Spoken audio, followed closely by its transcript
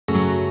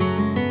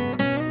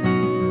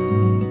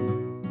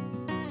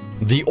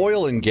The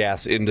oil and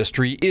gas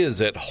industry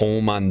is at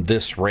home on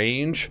this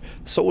range,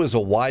 so is a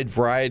wide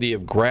variety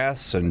of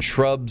grass and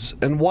shrubs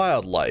and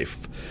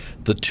wildlife.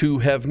 The two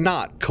have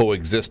not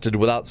coexisted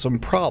without some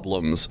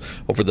problems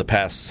over the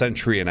past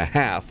century and a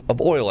half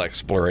of oil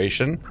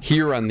exploration.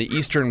 Here on the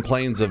eastern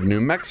plains of New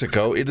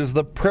Mexico, it is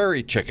the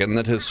prairie chicken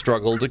that has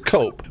struggled to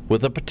cope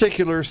with a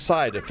particular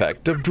side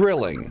effect of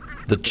drilling.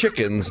 The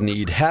chickens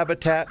need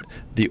habitat.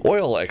 The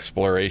oil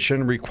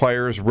exploration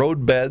requires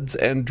roadbeds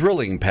and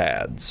drilling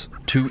pads.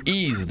 To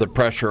ease the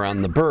pressure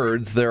on the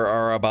birds, there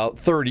are about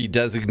 30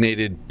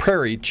 designated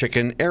prairie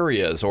chicken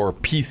areas, or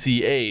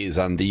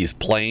PCAs, on these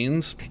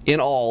plains. In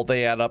all,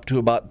 they add up to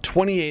about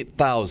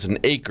 28,000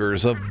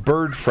 acres of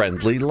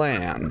bird-friendly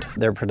land.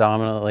 They're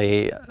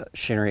predominantly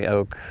shinnery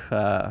oak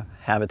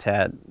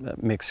habitat,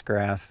 mixed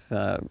grass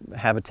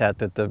habitat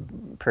that the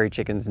prairie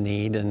chickens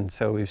need, and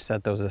so we've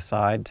set those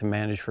aside to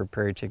manage for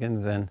prairie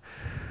chickens, and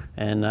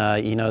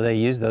you know, they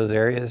use those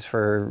areas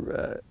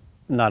for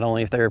not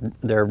only if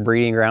they're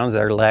breeding grounds,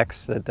 they're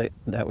leks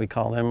that we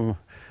call them,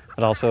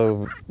 but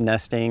also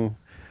nesting,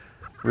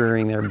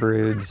 rearing their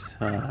broods,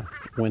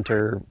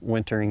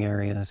 wintering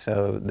areas.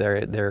 So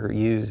they're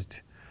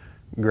used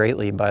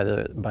greatly by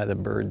the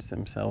birds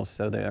themselves.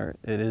 So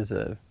it is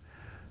a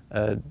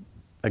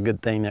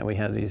good thing that we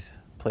have these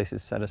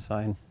places set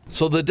aside.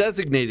 So the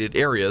designated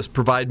areas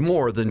provide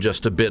more than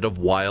just a bit of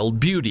wild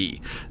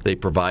beauty. They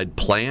provide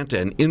plant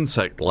and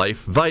insect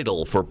life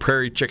vital for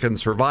prairie chicken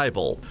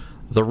survival.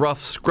 The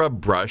rough scrub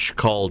brush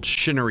called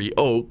shinnery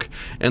oak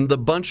and the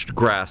bunched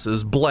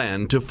grasses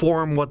blend to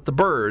form what the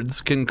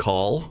birds can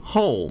call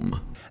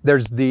home.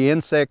 There's the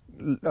insect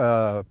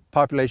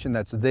population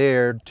that's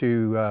there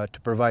to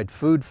provide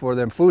food for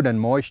them, food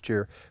and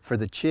moisture for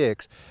the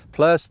chicks,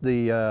 plus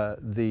the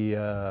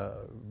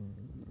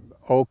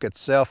oak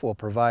itself will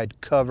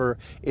provide cover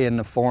in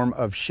the form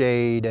of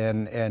shade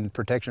and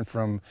protection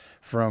from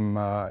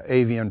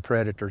avian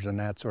predators and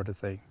that sort of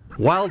thing.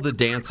 While the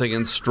dancing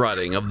and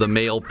strutting of the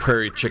male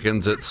prairie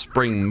chickens at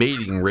spring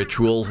mating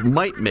rituals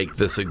might make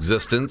this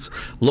existence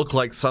look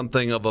like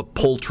something of a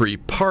poultry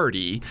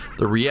party,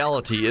 the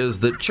reality is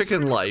that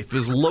chicken life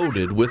is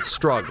loaded with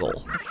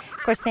struggle.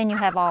 Of course, then you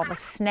have all the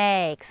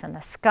snakes and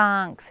the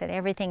skunks and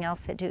everything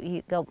else that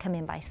come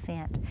in by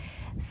scent.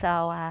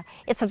 So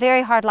it's a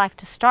very hard life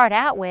to start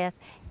out with,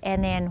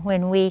 and then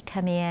when we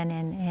come in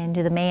and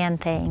do the man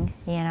thing,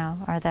 you know,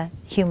 or the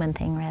human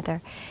thing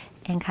rather,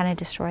 and kind of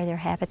destroy their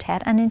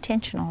habitat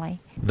unintentionally.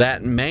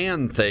 That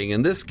man thing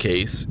in this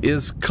case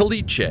is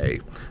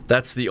caliche.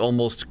 That's the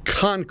almost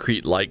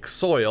concrete-like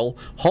soil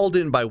hauled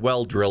in by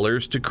well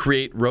drillers to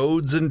create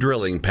roads and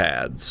drilling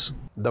pads.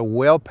 The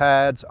well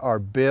pads are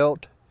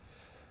built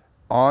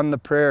on the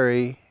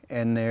prairie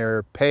and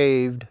they're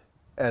paved,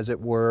 as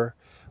it were,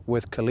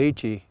 with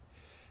caliche,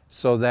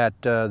 so that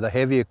the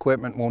heavy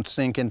equipment won't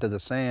sink into the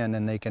sand,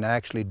 and they can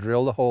actually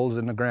drill the holes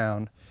in the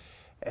ground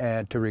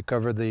and to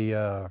recover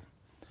the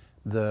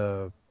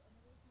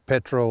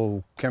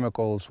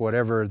petrochemicals,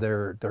 whatever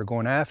they're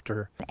going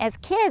after. As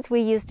kids, we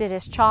used it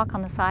as chalk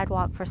on the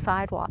sidewalk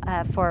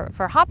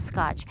for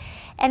hopscotch,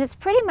 and it's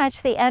pretty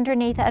much the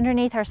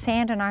underneath our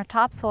sand and our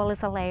topsoil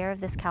is a layer of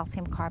this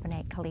calcium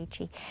carbonate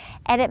caliche,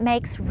 and it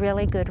makes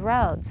really good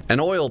roads. An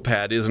oil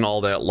pad isn't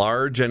all that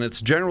large, and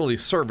it's generally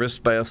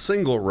serviced by a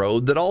single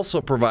road that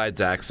also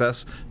provides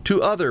access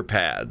to other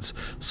pads.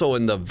 So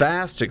in the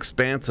vast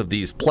expanse of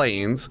these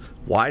plains,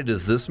 why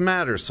does this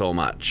matter so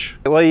much?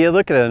 Well, you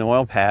look at an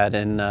oil pad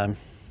and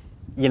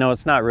you know,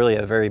 it's not really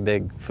a very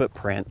big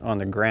footprint on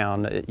the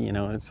ground. You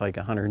know, it's like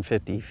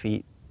 150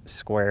 feet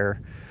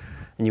square,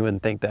 and you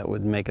wouldn't think that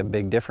would make a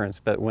big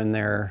difference, but when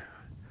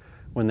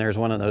there's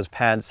one of those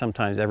pads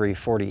sometimes every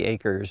 40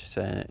 acres,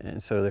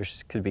 and so there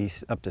could be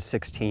up to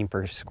 16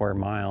 per square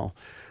mile,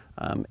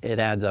 it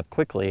adds up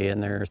quickly,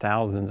 and there are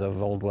thousands of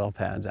old well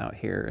pads out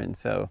here, and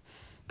so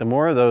the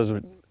more of those,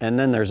 and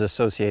then there's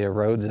associated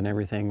roads and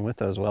everything with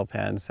those well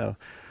pads, so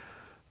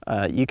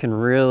you can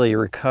really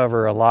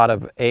recover a lot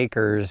of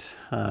acres,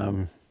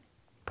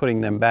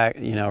 putting them back,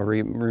 you know,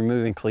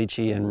 removing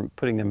caliche and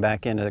putting them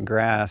back into the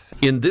grass.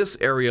 In this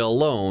area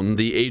alone,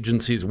 the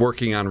agencies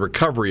working on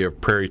recovery of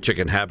prairie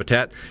chicken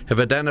habitat have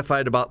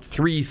identified about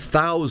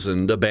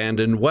 3,000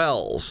 abandoned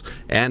wells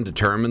and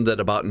determined that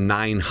about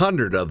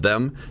 900 of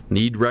them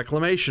need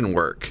reclamation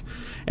work.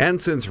 And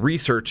since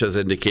research has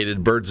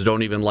indicated birds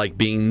don't even like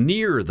being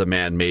near the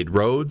man-made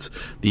roads,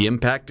 the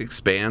impact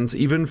expands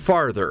even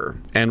farther.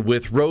 And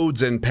with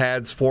roads and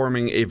pads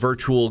forming a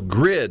virtual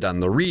grid on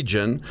the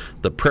region,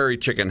 the prairie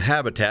chicken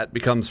habitat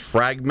becomes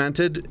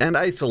fragmented and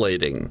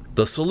isolating.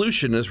 The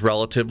solution is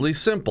relatively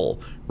simple.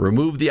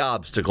 Remove the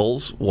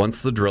obstacles once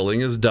the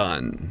drilling is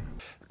done.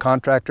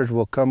 Contractors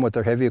will come with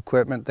their heavy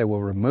equipment, they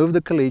will remove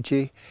the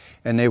caliche,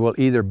 and they will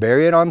either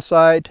bury it on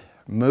site,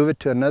 move it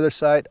to another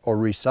site, or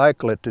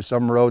recycle it to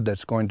some road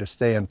that's going to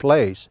stay in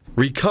place.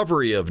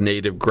 Recovery of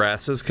native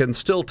grasses can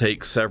still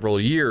take several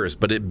years,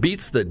 but it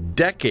beats the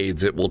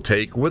decades it will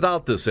take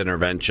without this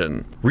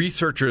intervention.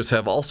 Researchers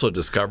have also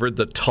discovered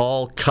the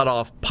tall,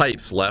 cut-off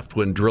pipes left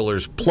when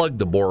drillers plug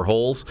the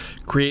boreholes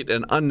create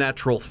an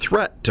unnatural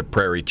threat to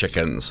prairie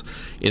chickens.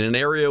 In an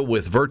area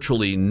with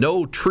virtually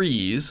no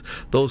trees,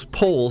 those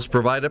poles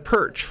provide a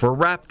perch for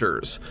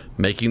raptors,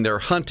 making their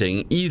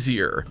hunting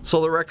easier. So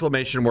the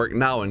reclamation work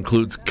now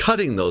includes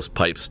cutting those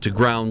pipes to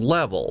ground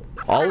level.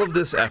 All of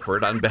this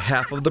effort on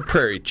behalf of the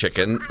prairie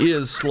chicken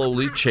is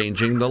slowly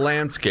changing the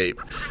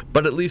landscape.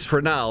 But at least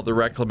for now, the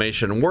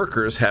reclamation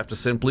workers have to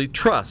simply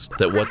trust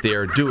that what they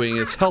are doing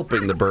is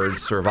helping the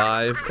birds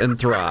survive and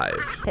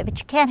thrive. But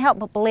you can't help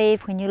but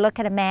believe when you look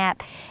at a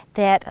map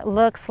that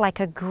looks like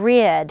a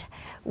grid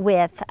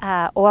with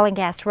oil and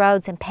gas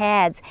roads and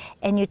pads,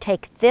 and you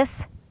take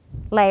this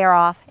layer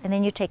off, and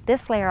then you take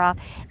this layer off,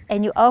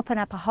 and you open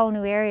up a whole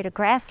new area to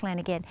grassland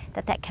again,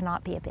 that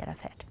cannot be a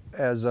benefit.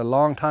 As a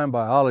longtime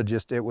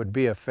biologist, it would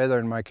be a feather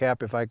in my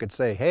cap if I could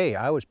say, hey,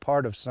 I was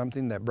part of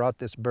something that brought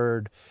this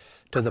bird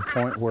to the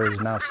point where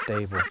it's now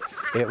stable.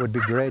 It would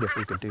be great if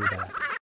we could do that.